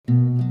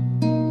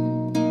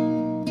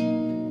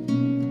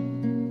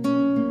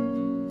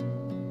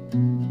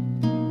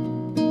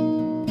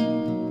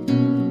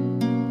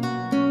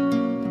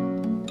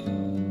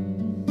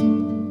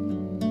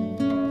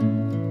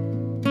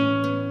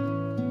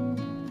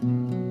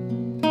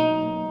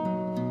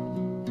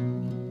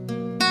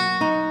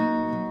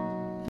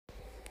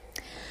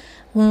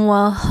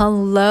Well,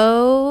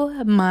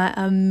 hello, my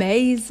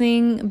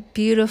amazing,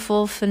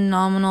 beautiful,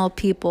 phenomenal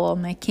people,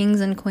 my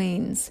kings and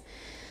queens.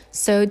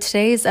 So,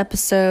 today's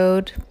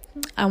episode,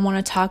 I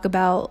want to talk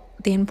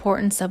about the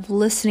importance of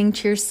listening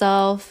to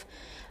yourself,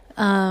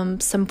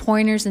 some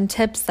pointers and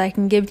tips that I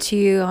can give to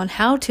you on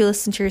how to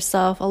listen to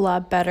yourself a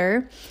lot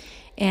better,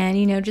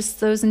 and just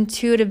those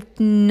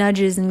intuitive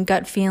nudges and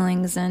gut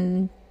feelings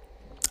and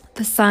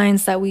the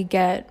signs that we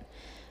get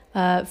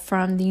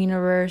from the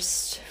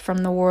universe, from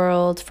the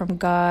world, from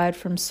God,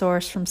 from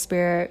source, from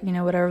spirit,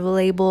 whatever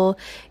label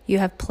you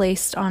have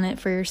placed on it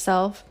for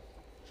yourself.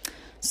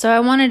 So I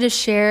wanted to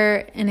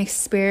share an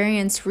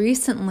experience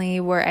recently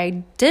where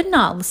I did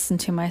not listen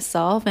to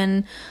myself,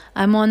 and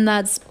I'm one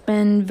that's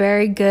been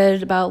very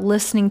good about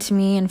listening to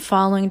me and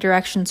following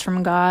directions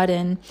from God,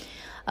 and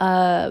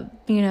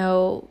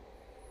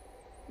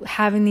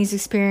having these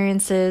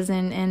experiences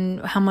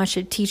and how much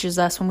it teaches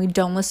us when we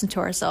don't listen to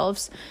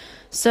ourselves.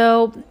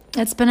 So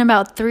it's been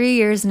about 3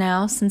 years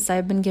now since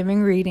I've been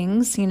giving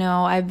readings.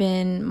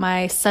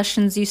 My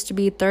sessions used to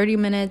be 30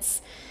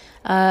 minutes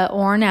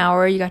or an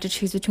hour. You got to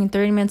choose between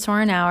 30 minutes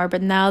or an hour,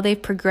 but now they've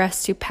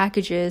progressed to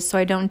packages, so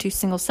I don't do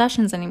single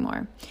sessions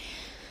anymore.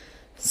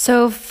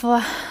 So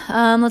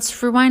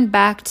let's rewind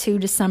back to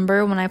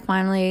December when I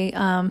finally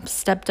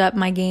stepped up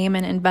my game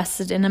and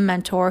invested in a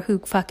mentor who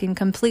fucking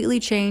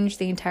completely changed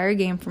the entire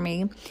game for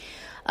me.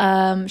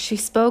 She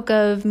spoke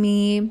of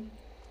me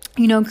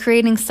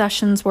creating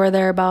sessions where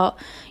they're about,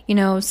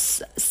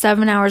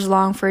 7 hours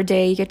long for a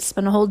day. You get to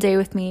spend a whole day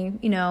with me,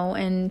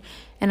 and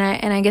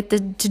I get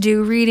to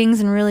do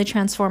readings and really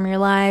transform your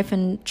life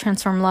and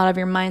transform a lot of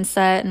your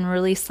mindset and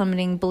release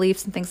limiting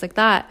beliefs and things like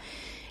that.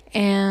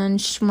 And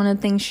one of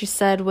the things she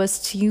said was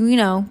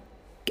to,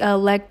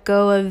 let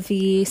go of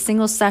the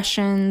single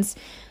sessions,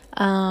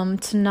 to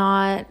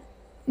not,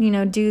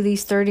 do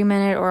these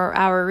 30-minute or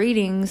hour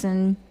readings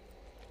and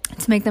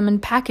to make them in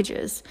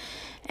packages.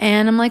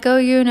 And I'm like, oh,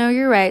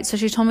 you're right. So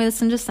she told me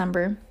this in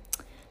December.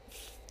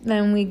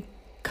 Then we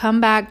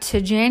come back to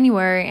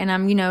January and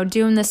I'm,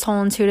 doing this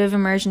whole intuitive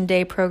immersion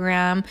day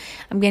program.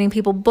 I'm getting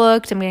people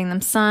booked. I'm getting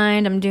them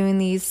signed. I'm doing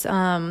these,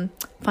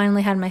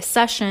 finally had my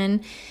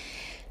session.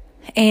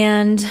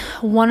 And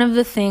one of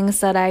the things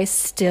that I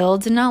still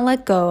did not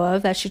let go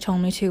of that she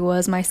told me to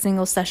was my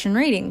single session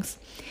readings.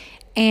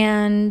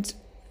 And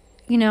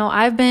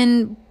I've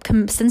been,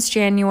 since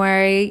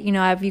January,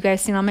 you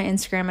guys seen on my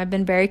Instagram, I've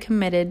been very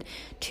committed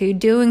to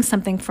doing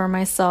something for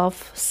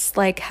myself,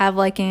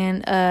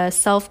 have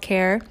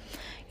self-care,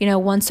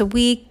 once a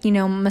week,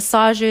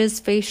 massages,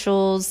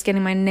 facials,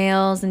 getting my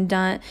nails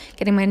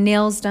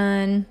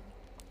done,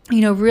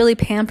 really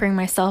pampering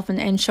myself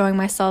and showing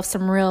myself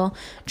some real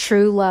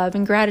true love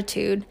and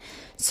gratitude.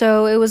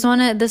 So it was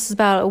this is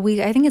about a week,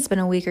 I think it's been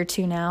a week or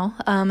two now.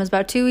 It was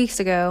about 2 weeks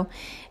ago,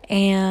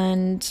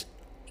 and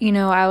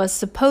I was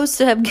supposed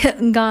to have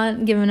gotten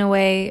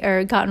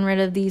rid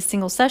of these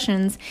single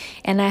sessions,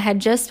 and I had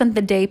just spent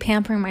the day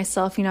pampering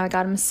myself. I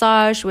got a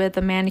massage with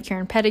a manicure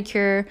and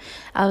pedicure.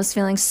 I was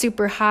feeling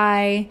super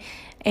high,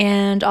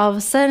 and all of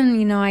a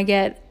sudden, I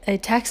get a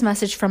text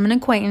message from an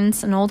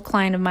acquaintance, an old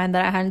client of mine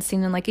that I hadn't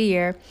seen in like a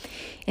year,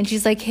 and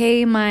she's like,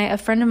 hey, a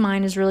friend of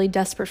mine is really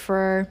desperate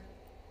for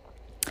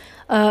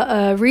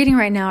a reading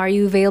right now. Are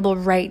you available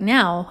right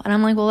now? And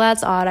I'm like, well,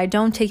 that's odd. I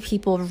don't take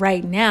people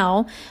right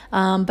now,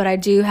 but I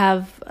do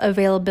have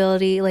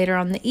availability later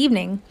on in the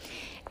evening.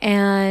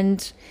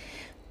 And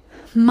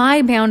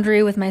my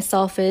boundary with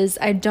myself is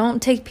I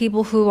don't take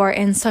people who are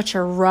in such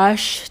a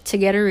rush to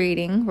get a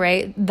reading,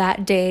 right?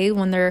 That day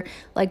when they're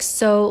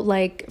so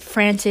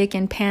frantic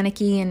and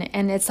panicky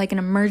and it's like an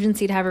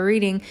emergency to have a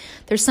reading.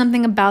 There's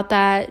something about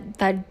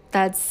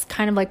that's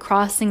kind of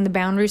crossing the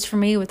boundaries for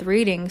me with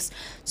readings.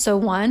 So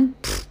one,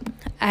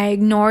 I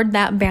ignored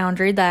that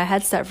boundary that I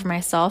had set for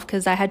myself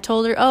because I had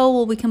told her, oh,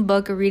 well, we can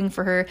book a reading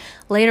for her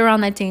later on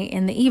that day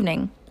in the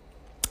evening.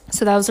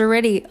 So that was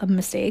already a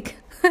mistake.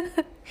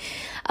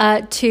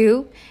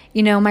 Two,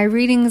 my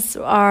readings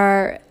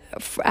are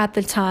at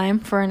the time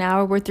for an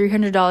hour were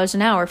 $300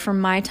 an hour for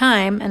my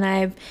time,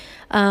 and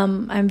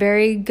I'm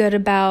very good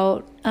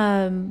about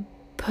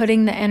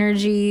putting the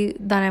energy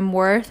that I'm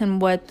worth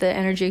and what the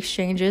energy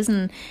exchange is.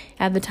 And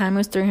at the time it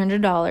was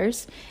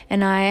 $300,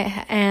 and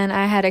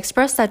I had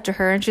expressed that to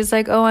her, and she's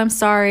like, "Oh, I'm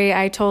sorry.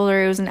 I told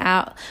her it was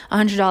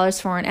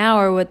 $100 for an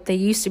hour, what they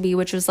used to be,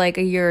 which was like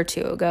a year or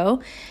two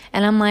ago."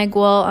 And I'm like,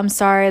 "Well, I'm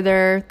sorry.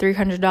 They're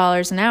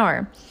 $300 an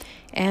hour."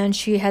 And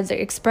she has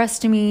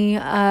expressed to me,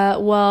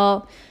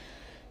 well,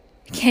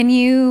 can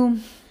you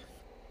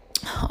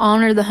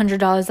honor the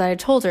 $100 that I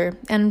told her?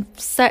 And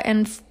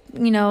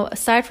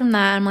aside from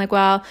that, I'm like,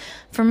 wow,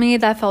 for me,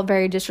 that felt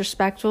very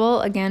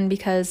disrespectful, again,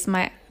 because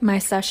my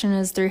session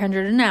is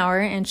 $300 an hour,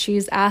 and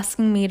she's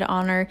asking me to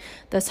honor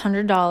this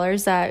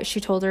 $100 that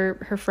she told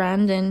her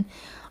friend. And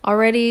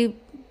already,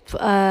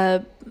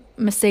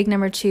 mistake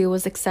number 2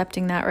 was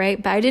accepting that,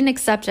 right? But I didn't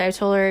accept it. I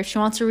told her if she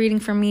wants a reading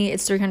from me,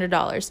 it's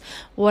 $300.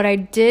 What I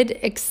did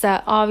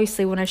accept,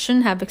 obviously, when I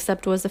shouldn't have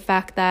accepted, was the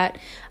fact that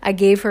I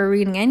gave her a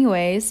reading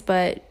anyways,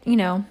 but,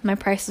 my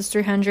price is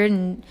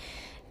 $300,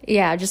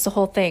 yeah, just the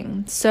whole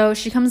thing. So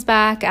she comes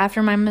back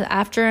after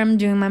I'm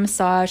doing my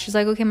massage. She's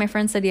like, okay, my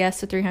friend said yes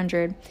to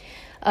 300.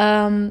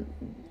 And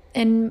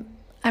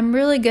I'm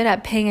really good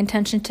at paying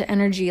attention to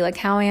energy, like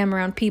how I am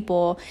around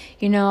people.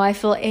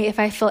 If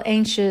I feel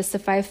anxious,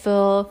 if I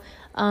feel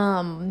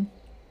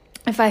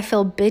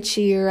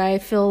bitchy, or I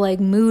feel like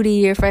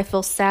moody, or if I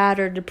feel sad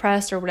or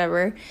depressed or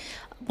whatever,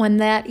 when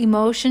that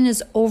emotion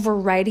is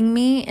overriding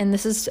me, and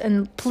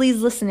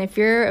please listen, if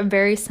you're a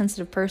very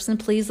sensitive person,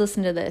 please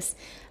listen to this.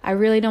 I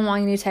really don't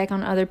want you to take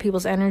on other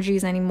people's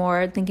energies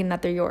anymore, thinking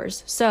that they're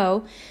yours.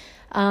 So,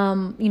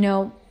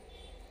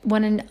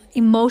 when an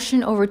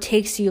emotion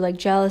overtakes you, like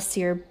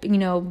jealousy or,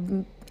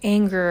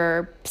 anger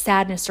or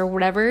sadness or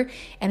whatever,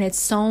 and it's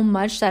so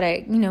much that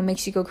it,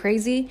 makes you go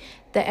crazy,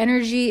 the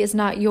energy is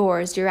not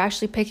yours. You're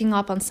actually picking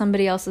up on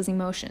somebody else's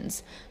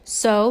emotions.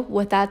 So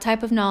with that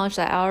type of knowledge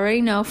that I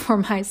already know for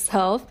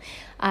myself,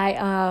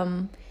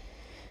 I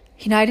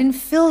didn't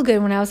feel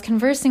good when I was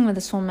conversing with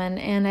this woman,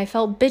 and I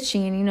felt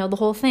bitchy and, the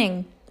whole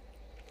thing.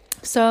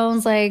 So I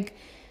was like,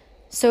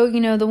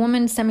 the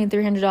woman sent me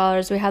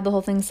 $300. We had the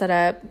whole thing set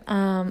up.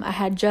 I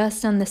had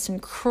just done this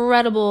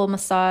incredible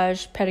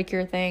massage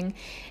pedicure thing,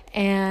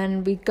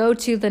 and we go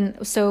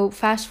to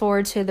fast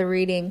forward to the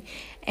reading,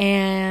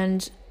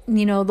 and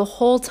the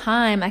whole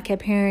time I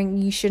kept hearing,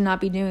 you should not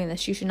be doing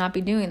this. You should not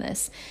be doing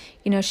this.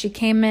 She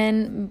came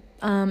in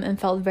and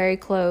felt very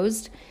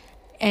closed,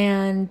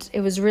 and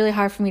it was really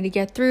hard for me to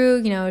get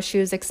through. She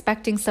was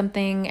expecting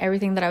something,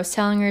 everything that I was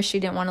telling her, she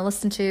didn't want to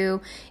listen to.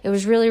 It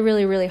was really,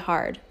 really, really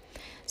hard.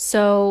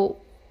 So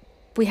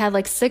we had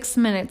like 6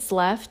 minutes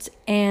left,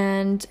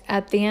 and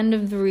at the end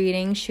of the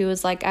reading, she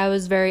was like, I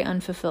was very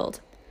unfulfilled.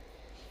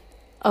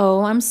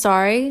 Oh, I'm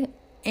sorry.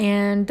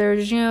 And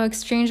there's,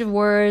 exchange of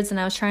words, and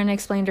I was trying to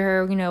explain to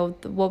her,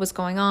 what was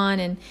going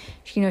on, and,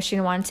 she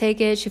didn't want to take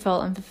it. She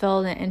felt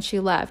unfulfilled, and she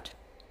left.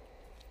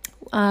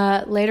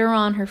 Later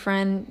on, her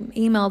friend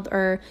emailed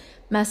or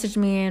messaged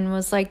me and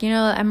was like,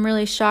 I'm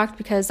really shocked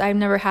because I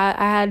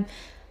had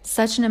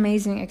such an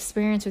amazing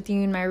experience with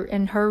you in my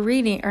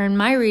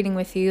reading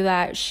with you,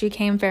 that she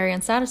came very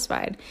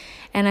unsatisfied.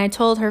 And I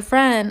told her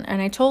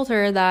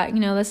that,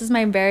 this is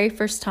my very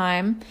first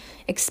time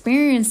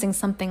experiencing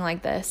something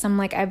like this. I'm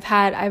like, I've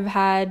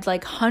had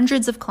like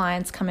hundreds of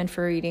clients come in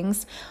for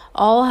readings.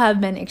 All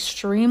have been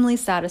extremely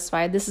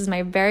satisfied. This is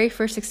my very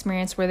first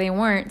experience where they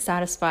weren't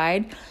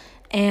satisfied.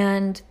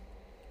 And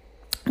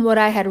what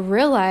I had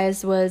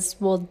realized was,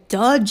 well,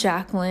 duh,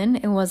 Jacqueline,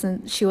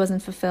 she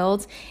wasn't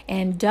fulfilled,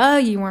 and duh,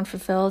 you weren't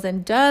fulfilled,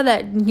 and duh,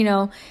 that,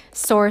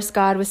 source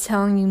God was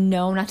telling you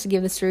no, not to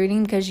give this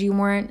reading, because you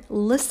weren't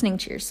listening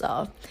to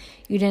yourself.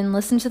 You didn't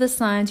listen to the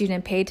signs. You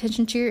didn't pay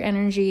attention to your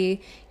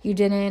energy. You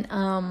didn't,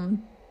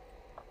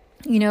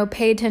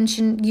 pay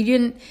attention. You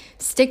didn't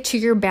stick to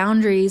your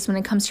boundaries when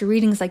it comes to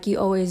readings like you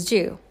always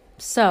do.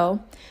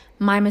 So,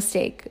 my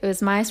mistake. It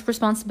was my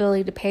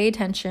responsibility to pay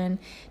attention,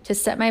 to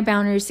set my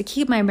boundaries, to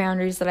keep my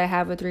boundaries that I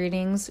have with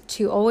readings,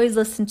 to always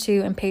listen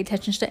to and pay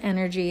attention to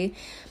energy.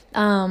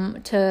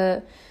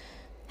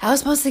 I was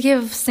supposed to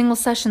give single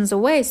sessions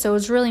away, so it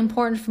was really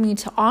important for me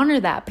to honor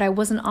that, but I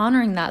wasn't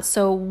honoring that.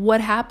 So what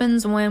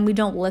happens when we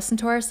don't listen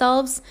to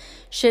ourselves?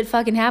 Shit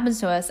fucking happens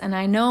to us. And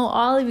I know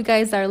all of you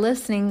guys that are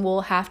listening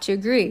will have to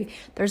agree.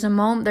 There's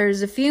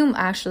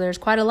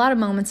quite a lot of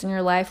moments in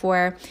your life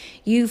where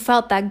you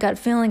felt that gut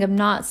feeling of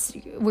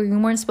where you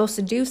weren't supposed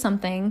to do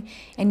something,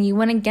 and you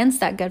went against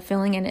that gut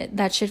feeling, and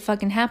that shit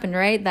fucking happened,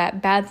 right? That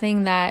bad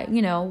thing that,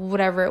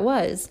 whatever it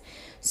was.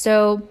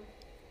 So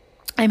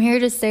I'm here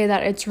to say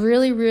that it's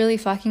really, really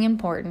fucking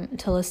important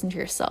to listen to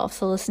yourself,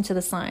 to listen to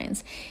the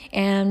signs.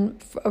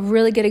 And a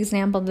really good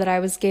example that I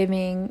was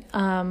giving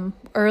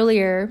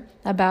earlier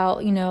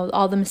about,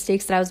 all the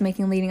mistakes that I was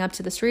making leading up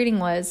to this reading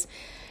was,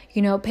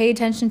 pay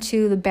attention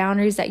to the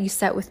boundaries that you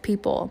set with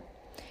people.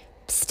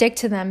 Stick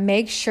to them.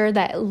 Make sure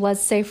that,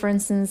 let's say, for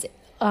instance,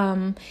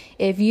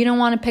 if you don't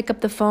want to pick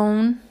up the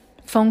phone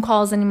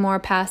calls anymore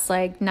past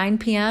like 9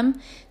 p.m.,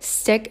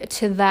 stick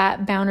to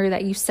that boundary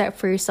that you set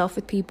for yourself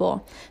with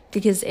people.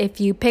 Because if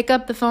you pick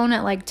up the phone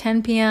at like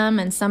 10 p.m.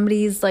 and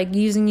somebody's like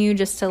using you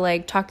just to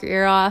like talk your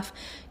ear off,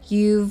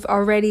 you've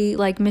already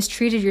like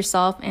mistreated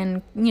yourself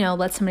and,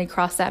 let somebody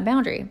cross that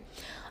boundary.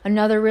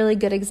 Another really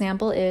good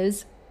example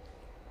is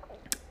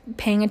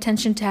paying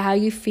attention to how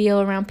you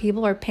feel around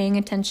people, or paying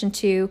attention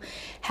to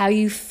how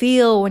you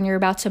feel when you're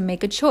about to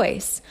make a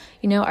choice.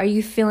 Are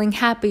you feeling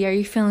happy? Are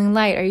you feeling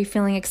light? Are you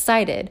feeling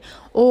excited?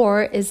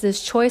 Or is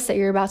this choice that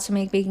you're about to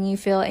make making you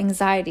feel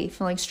anxiety,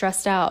 feeling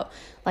stressed out,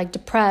 like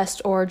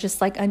depressed, or just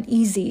like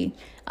uneasy?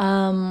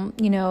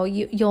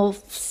 You'll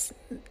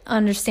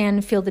understand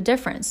and feel the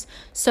difference.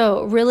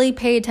 So really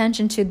pay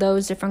attention to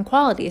those different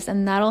qualities,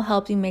 and that'll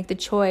help you make the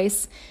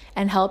choice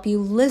and help you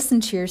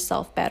listen to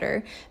yourself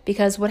better.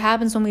 Because what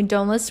happens when we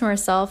don't listen to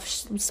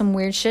ourselves, some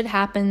weird shit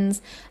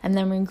happens, and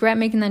then we regret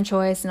making that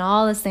choice and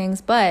all these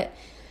things. But,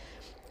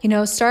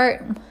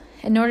 start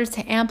in order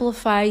to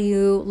amplify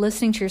you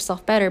listening to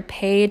yourself better,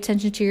 pay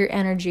attention to your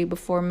energy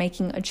before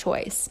making a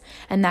choice.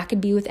 And that could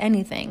be with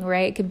anything,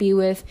 right? It could be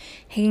with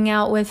hanging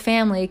out with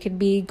family. It could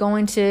be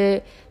going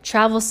to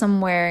travel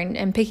somewhere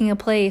and picking a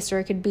place, or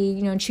it could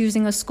be,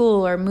 choosing a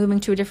school or moving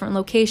to a different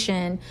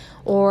location,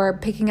 or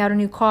picking out a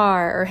new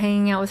car or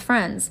hanging out with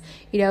friends.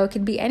 It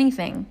could be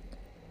anything.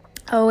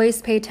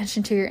 Always pay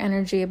attention to your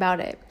energy about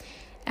it.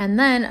 And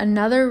then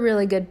another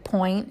really good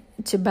point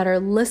to better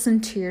listen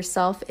to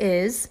yourself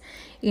is,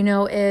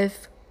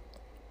 if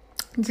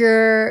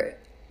you're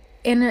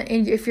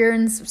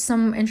in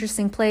some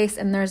interesting place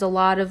and there's a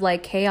lot of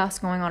like chaos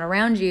going on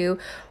around you,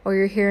 or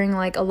you're hearing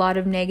like a lot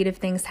of negative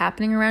things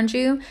happening around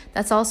you,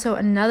 that's also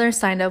another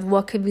sign of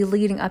what could be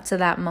leading up to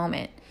that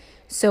moment.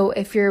 So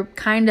if you're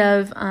kind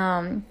of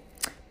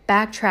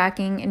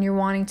backtracking and you're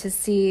wanting to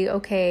see,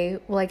 okay,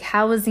 like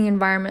how was the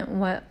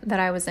environment that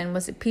I was in?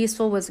 Was it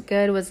peaceful? Was it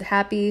good? Was it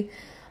happy?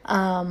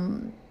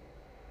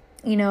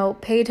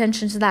 Pay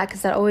attention to that,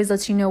 because that always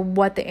lets you know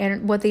what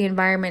the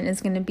environment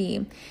is going to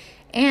be.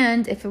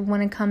 And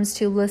when it comes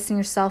to listening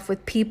yourself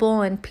with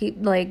people and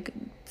like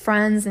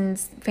friends and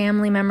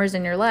family members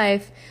in your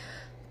life,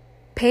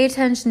 pay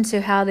attention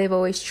to how they've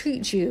always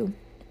treated you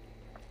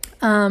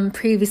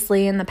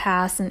previously in the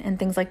past and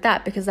things like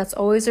that, because that's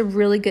always a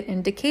really good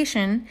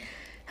indication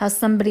how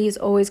somebody is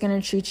always going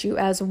to treat you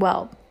as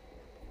well.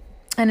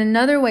 And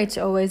another way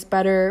to always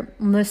better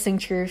listening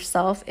to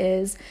yourself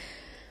is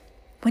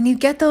when you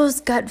get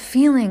those gut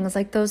feelings,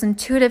 like those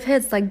intuitive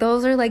hits, like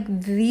those are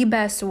like the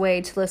best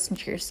way to listen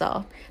to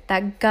yourself.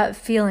 That gut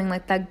feeling,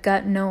 like that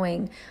gut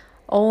knowing,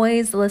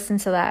 always listen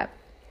to that.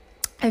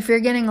 If you're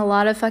getting a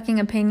lot of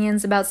fucking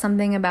opinions about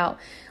something, about,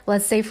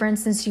 let's say for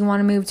instance, you want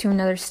to move to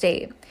another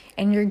state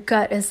and your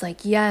gut is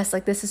like, yes,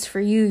 like this is for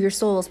you. Your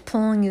soul is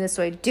pulling you this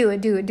way. Do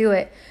it, do it, do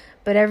it.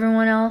 But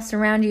everyone else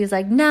around you is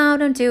like, no,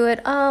 don't do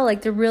it. Oh,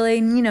 like they're really,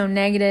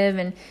 negative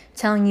and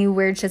telling you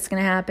weird shit's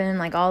going to happen,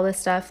 like all this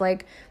stuff.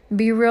 Like,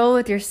 be real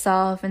with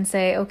yourself and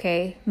say,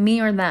 okay, me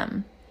or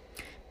them?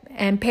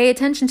 And pay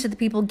attention to the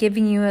people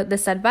giving you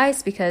this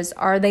advice, because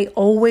are they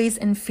always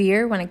in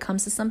fear when it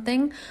comes to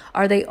something?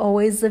 Are they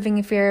always living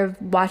in fear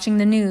of watching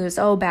the news?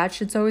 Oh, bad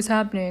shit's always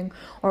happening.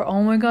 Or,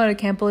 oh my God, I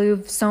can't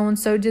believe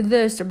so-and-so did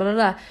this, or blah,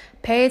 blah, blah.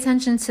 Pay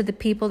attention to the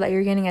people that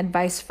you're getting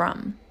advice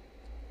from,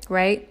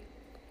 right?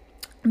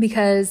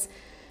 Because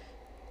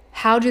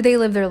how do they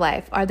live their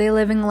life? Are they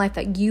living a life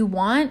that you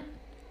want?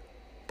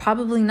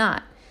 Probably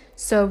not.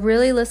 So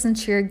really listen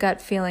to your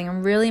gut feeling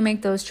and really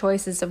make those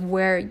choices of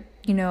where,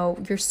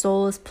 your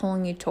soul is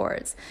pulling you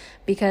towards.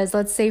 Because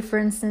let's say, for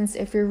instance,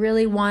 if you're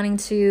really wanting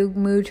to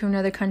move to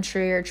another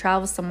country or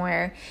travel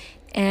somewhere,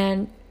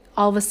 and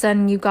all of a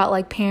sudden you've got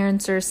like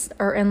parents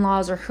or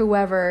in-laws or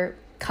whoever,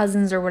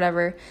 cousins or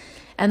whatever,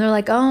 and they're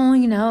like,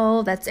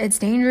 oh, it's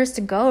dangerous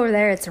to go over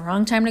there. It's the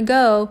wrong time to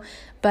go.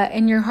 But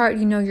in your heart,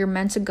 you're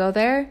meant to go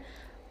there.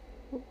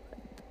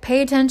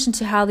 Pay attention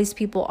to how these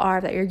people are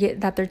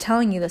that they're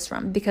telling you this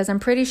from, because I'm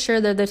pretty sure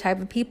they're the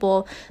type of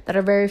people that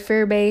are very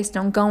fear-based,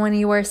 don't go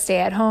anywhere, stay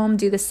at home,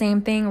 do the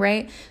same thing,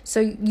 right? So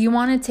you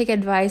want to take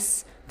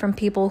advice from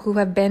people who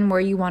have been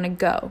where you want to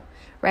go,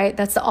 right?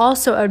 That's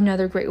also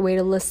another great way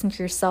to listen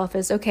to yourself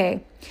is,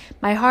 okay,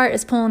 my heart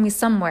is pulling me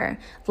somewhere.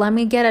 Let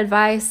me get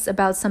advice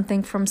about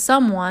something from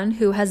someone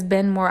who has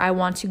been where I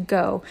want to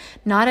go,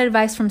 not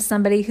advice from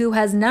somebody who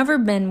has never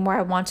been where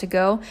I want to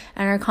go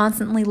and are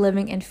constantly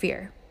living in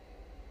fear.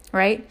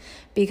 Right?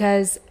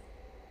 Because,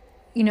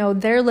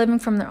 they're living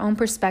from their own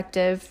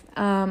perspective,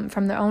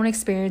 from their own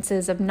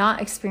experiences of not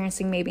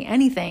experiencing maybe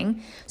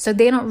anything. So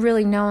they don't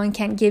really know and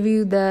can't give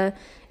you the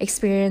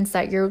experience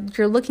that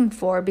you're looking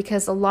for.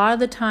 Because a lot of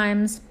the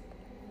times,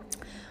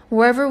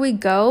 wherever we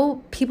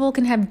go, people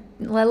can have,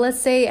 let's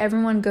say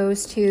everyone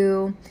goes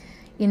to,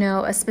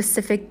 a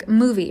specific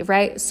movie,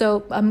 right?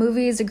 So a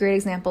movie is a great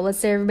example. Let's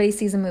say everybody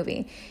sees a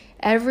movie.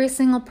 Every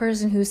single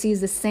person who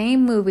sees the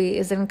same movie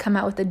is going to come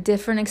out with a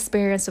different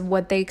experience of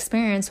what they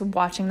experienced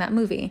watching that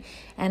movie.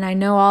 And I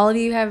know all of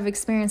you have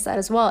experienced that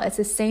as well. It's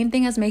the same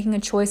thing as making a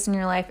choice in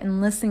your life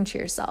and listening to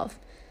yourself.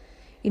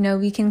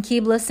 We can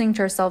keep listening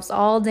to ourselves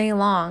all day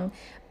long,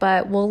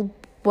 but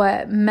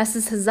what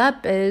messes us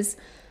up is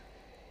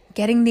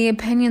getting the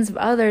opinions of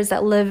others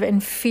that live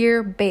in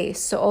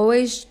fear-based. So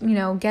always,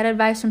 get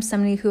advice from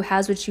somebody who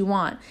has what you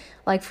want.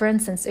 Like, for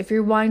instance, if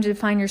you're wanting to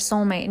find your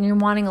soulmate and you're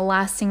wanting a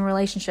lasting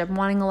relationship,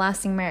 wanting a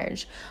lasting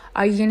marriage,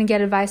 are you going to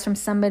get advice from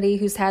somebody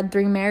who's had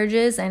 3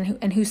 marriages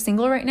and who's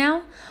single right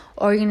now?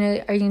 Or are you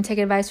going to take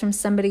advice from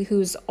somebody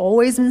who's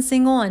always been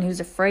single and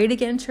who's afraid to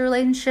get into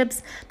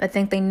relationships but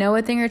think they know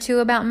a thing or two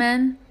about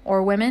men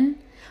or women?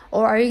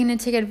 Or are you going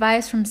to take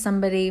advice from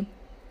somebody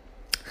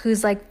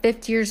who's like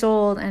 50 years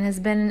old and has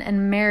been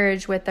in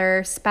marriage with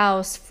their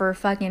spouse for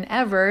fucking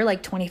ever,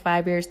 like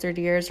 25 years,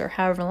 30 years, or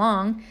however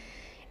long,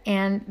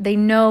 and they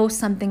know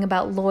something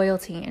about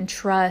loyalty and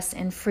trust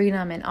and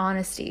freedom and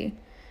honesty?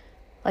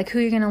 Like, who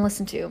are you going to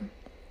listen to?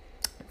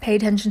 Pay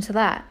attention to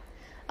that.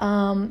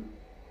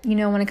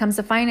 When it comes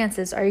to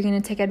finances, are you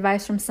going to take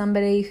advice from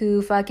somebody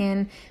who's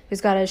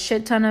got a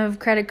shit ton of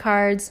credit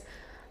cards,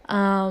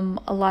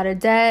 a lot of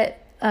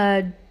debt,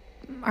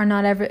 are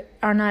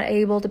not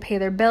able to pay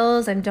their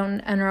bills and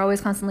are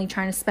always constantly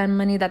trying to spend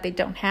money that they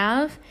don't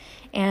have,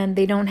 and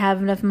they don't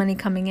have enough money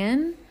coming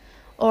in?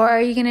 Or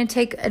are you going to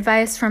take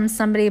advice from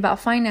somebody about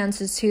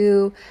finances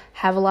who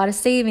have a lot of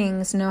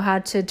savings, know how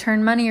to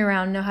turn money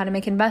around, know how to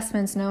make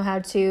investments, know how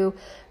to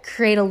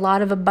create a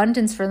lot of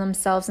abundance for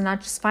themselves, and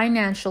not just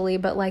financially,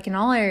 but like in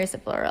all areas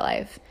of their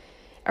life?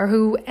 Or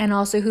who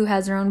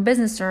has their own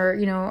business, or,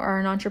 or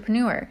an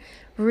entrepreneur?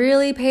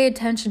 Really pay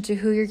attention to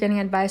who you're getting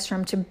advice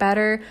from to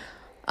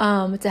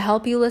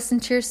help you listen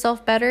to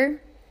yourself better.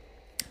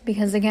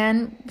 Because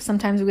again,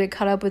 sometimes we get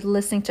caught up with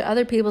listening to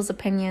other people's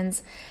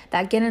opinions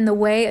that get in the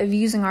way of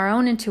using our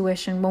own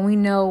intuition when we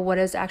know what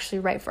is actually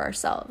right for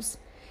ourselves.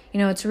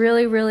 It's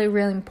really, really,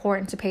 really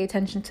important to pay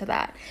attention to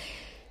that.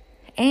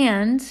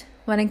 And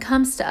when it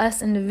comes to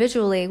us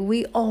individually,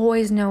 we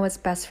always know what's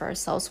best for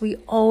ourselves. We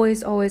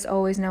always, always,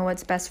 always know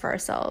what's best for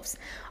ourselves.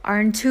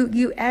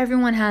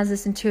 Everyone has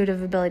this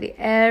intuitive ability.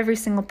 Every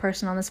single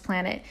person on this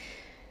planet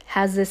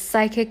has this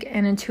psychic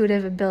and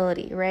intuitive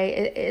ability, right?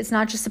 It's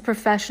not just the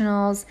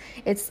professionals.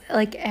 It's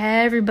like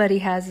everybody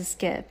has this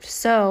gift.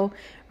 So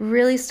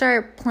really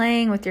start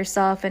playing with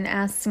yourself and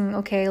asking,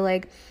 okay,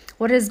 like,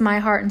 what does my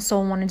heart and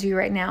soul want to do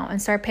right now?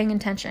 And start paying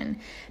attention.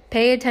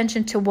 Pay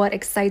attention to what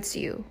excites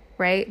you,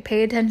 right?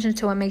 Pay attention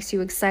to what makes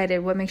you excited,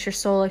 what makes your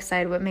soul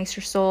excited, what makes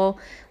your soul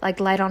like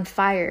light on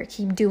fire.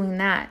 Keep doing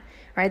that.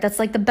 Right? That's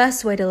like the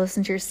best way to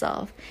listen to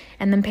yourself.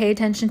 And then pay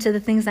attention to the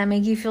things that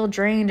make you feel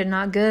drained and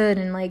not good.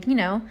 And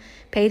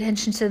pay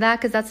attention to that,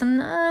 because that's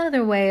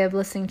another way of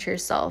listening to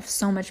yourself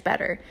so much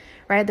better.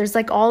 Right? There's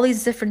like all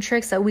these different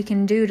tricks that we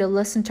can do to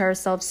listen to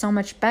ourselves so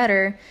much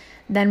better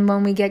than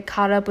when we get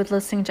caught up with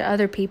listening to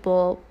other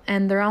people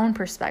and their own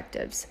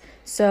perspectives.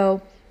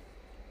 So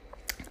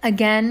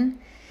again,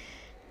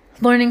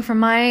 learning from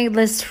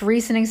this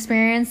recent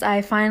experience,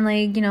 I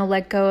finally,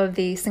 let go of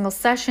the single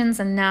sessions,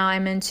 and now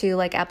I'm into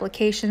like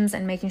applications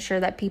and making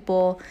sure that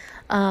people,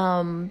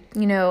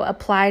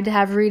 applied to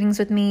have readings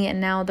with me,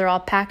 and now they're all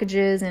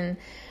packages, and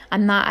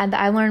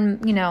I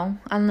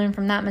learned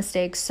from that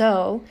mistake.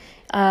 So,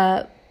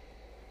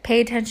 pay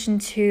attention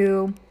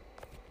to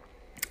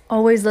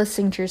always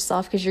listening to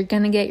yourself, because you're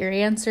going to get your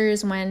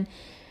answers when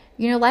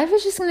life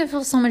is just going to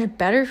feel so much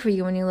better for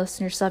you when you listen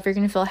to yourself. You're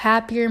going to feel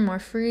happier, more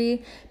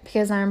free,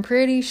 because I'm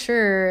pretty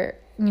sure,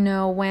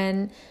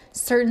 when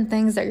certain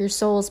things that your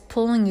soul is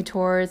pulling you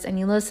towards and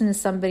you listen to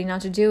somebody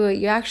not to do it,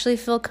 you actually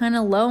feel kind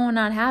of low and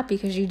not happy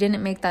because you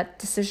didn't make that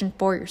decision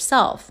for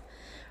yourself,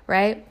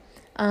 right?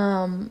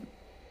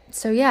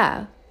 So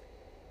yeah,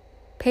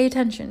 pay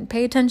attention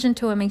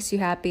to what makes you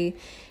happy.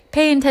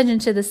 Pay attention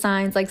to the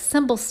signs, like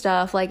simple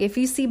stuff. Like if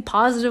you see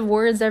positive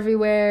words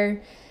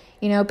everywhere,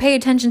 pay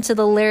attention to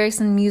the lyrics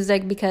and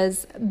music,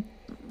 because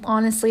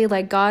honestly,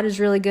 like God is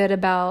really good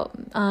about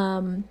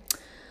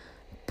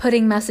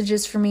putting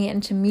messages for me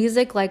into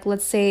music. Like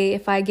let's say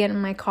if I get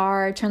in my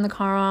car, I turn the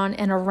car on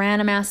and a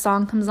random ass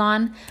song comes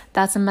on,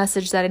 that's a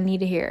message that I need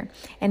to hear.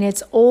 And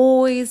it's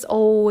always,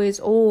 always,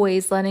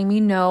 always letting me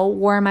know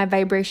where my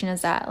vibration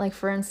is at. Like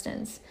for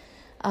instance,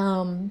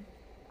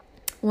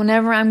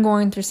 whenever I'm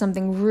going through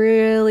something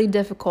really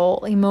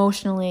difficult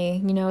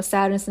emotionally,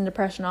 sadness and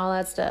depression, all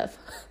that stuff,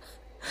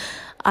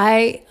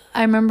 I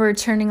remember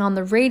turning on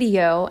the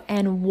radio,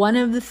 and one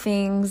of the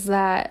songs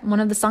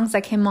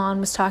that came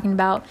on was talking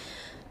about,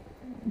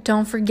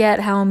 don't forget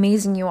how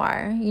amazing you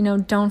are.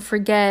 Don't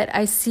forget,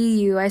 I see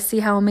you. I see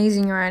how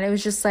amazing you are. And it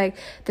was just like,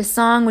 the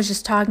song was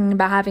just talking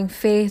about having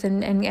faith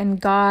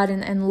and God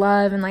and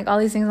love and like all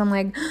these things. I'm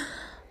like,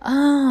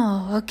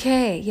 oh,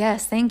 okay.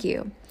 Yes. Thank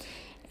you.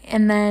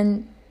 And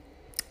then,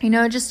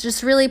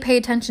 just really pay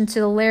attention to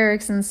the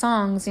lyrics and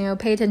songs,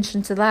 pay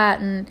attention to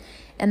that.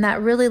 And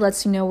that really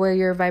lets you know where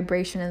your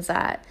vibration is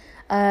at.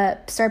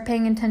 Start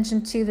paying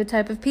attention to the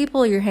type of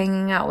people you're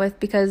hanging out with,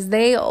 because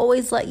they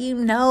always let you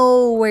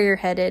know where you're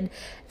headed.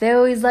 They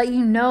always let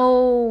you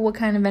know what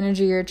kind of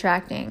energy you're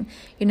attracting.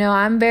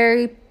 I'm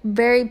very,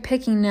 very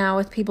picky now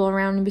with people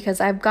around me,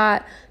 because I've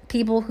got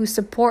people who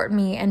support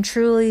me and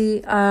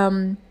truly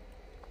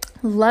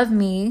love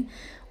me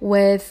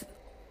with,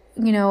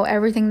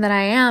 everything that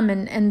I am.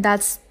 And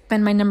that's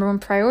been my number one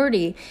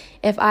priority.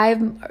 If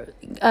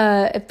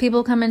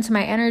people come into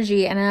my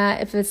energy,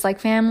 and if it's like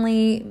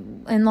family,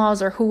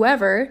 in-laws, or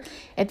whoever,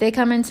 if they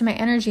come into my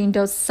energy and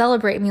don't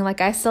celebrate me like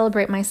I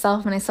celebrate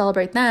myself and I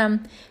celebrate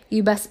them,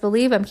 you best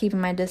believe I'm keeping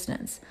my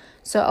distance.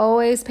 So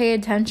always pay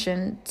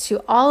attention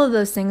to all of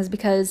those things,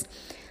 because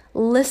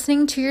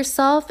listening to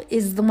yourself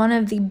is one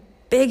of the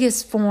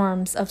biggest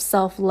forms of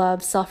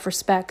self-love,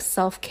 self-respect,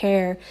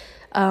 self-care,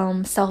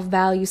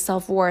 self-value,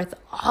 self-worth,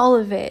 all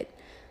of it.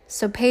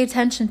 So pay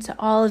attention to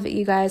all of it,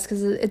 you guys,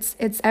 because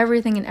it's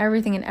everything and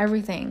everything and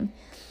everything.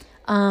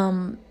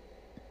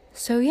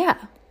 So yeah,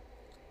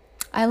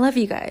 I love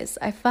you guys.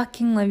 I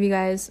fucking love you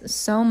guys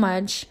so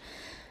much.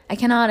 I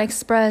cannot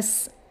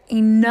express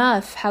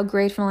enough how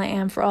grateful I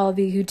am for all of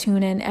you who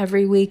tune in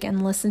every week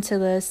and listen to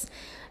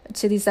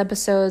these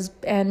episodes.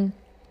 And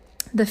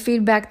the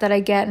feedback that I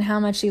get and how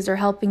much these are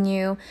helping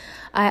you.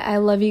 I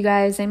love you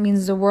guys. It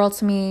means the world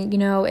to me.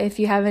 If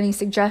you have any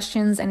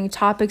suggestions, any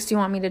topics you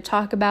want me to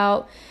talk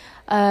about,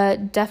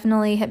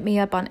 definitely hit me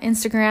up on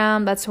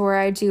Instagram. That's where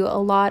I do a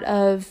lot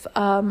of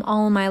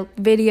all of my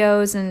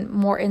videos and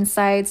more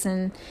insights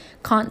and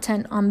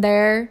content on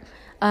there.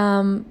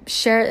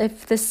 Share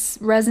if this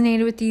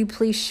resonated with you.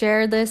 Please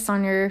share this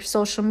on your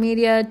social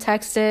media,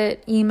 text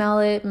it, email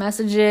it,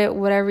 message it,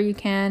 whatever you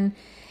can.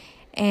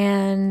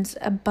 And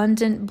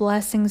abundant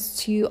blessings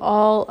to you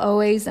all,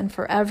 always and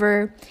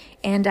forever.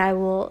 And I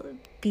will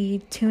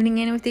be tuning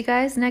in with you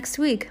guys next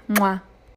week. Mwah.